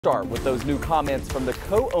Start with those new comments from the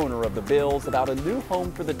co-owner of the Bills about a new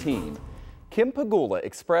home for the team. Kim Pegula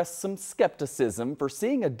expressed some skepticism for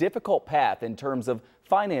seeing a difficult path in terms of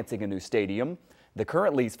financing a new stadium. The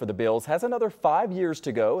current lease for the Bills has another 5 years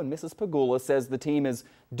to go, and Mrs. Pegula says the team is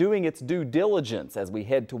doing its due diligence as we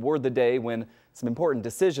head toward the day when some important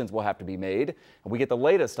decisions will have to be made. And we get the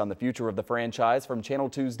latest on the future of the franchise from Channel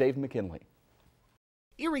 2's Dave McKinley.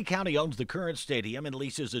 Erie County owns the current stadium and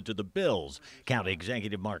leases it to the Bills. County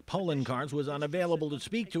Executive Mark Poloncarz was unavailable to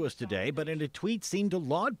speak to us today, but in a tweet seemed to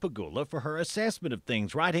laud Pegula for her assessment of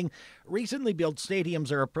things, writing, "Recently built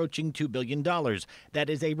stadiums are approaching $2 billion.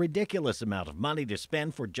 That is a ridiculous amount of money to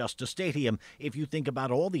spend for just a stadium if you think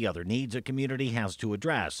about all the other needs a community has to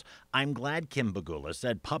address. I'm glad Kim Pegula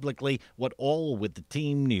said publicly what all with the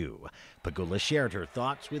team knew." Pegula shared her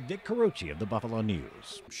thoughts with Vic Carucci of the Buffalo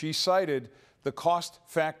News. She cited the cost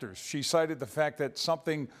factors. She cited the fact that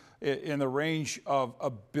something in the range of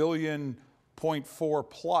 $1.4 billion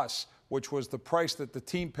plus, which was the price that the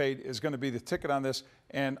team paid, is going to be the ticket on this.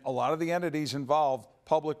 And a lot of the entities involved,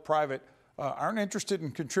 public, private, aren't interested in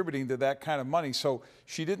contributing to that kind of money. So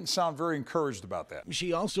she didn't sound very encouraged about that.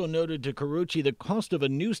 She also noted to Carucci the cost of a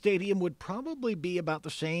new stadium would probably be about the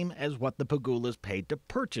same as what the Pegulas paid to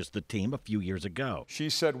purchase the team a few years ago. She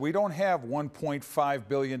said, "We don't have $1.5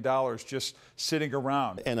 billion just sitting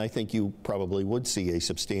around." And I think you probably would see a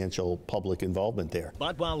substantial public involvement there.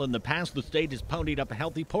 But while in the past the state has ponied up a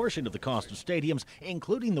healthy portion of the cost of stadiums,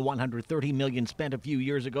 including the $130 million spent a few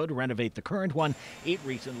years ago to renovate the current one, it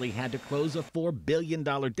recently had to close a $4 billion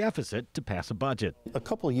deficit to pass a budget. A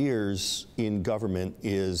couple years in government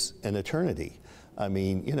is an eternity. I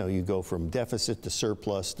mean, you know, you go from deficit to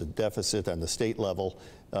surplus to deficit on the state level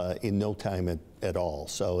in no time at all.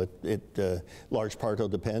 So it large part will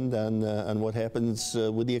depend on what happens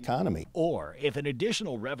with the economy. Or if an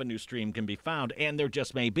additional revenue stream can be found, and there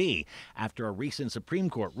just may be, after a recent Supreme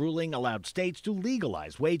Court ruling allowed states to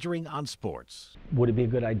legalize wagering on sports. Would it be a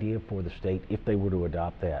good idea for the state, if they were to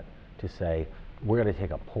adopt that, to say, we're going to take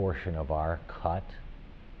a portion of our cut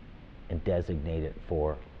and designate it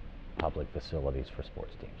for public facilities for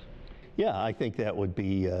sports teams? Yeah, I think that would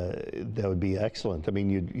be excellent. I mean,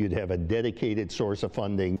 you'd have a dedicated source of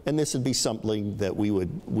funding, and this would be something that we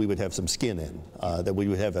would have some skin in, that we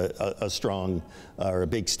would have a strong or a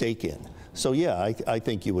big stake in. So yeah, I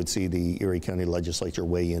think you would see the Erie County Legislature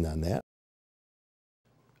weigh in on that.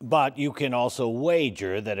 But you can also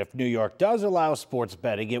wager that if New York does allow sports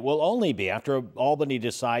betting, it will only be after Albany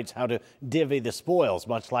decides how to divvy the spoils,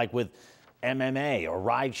 much like with MMA or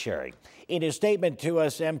ride sharing. In his statement to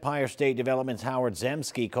us, Empire State Development's Howard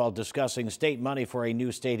Zemsky called discussing state money for a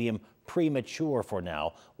new stadium premature for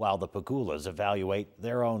now, while the Pegulas evaluate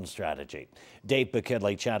their own strategy. Dave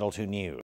McKinley, Channel 2 News.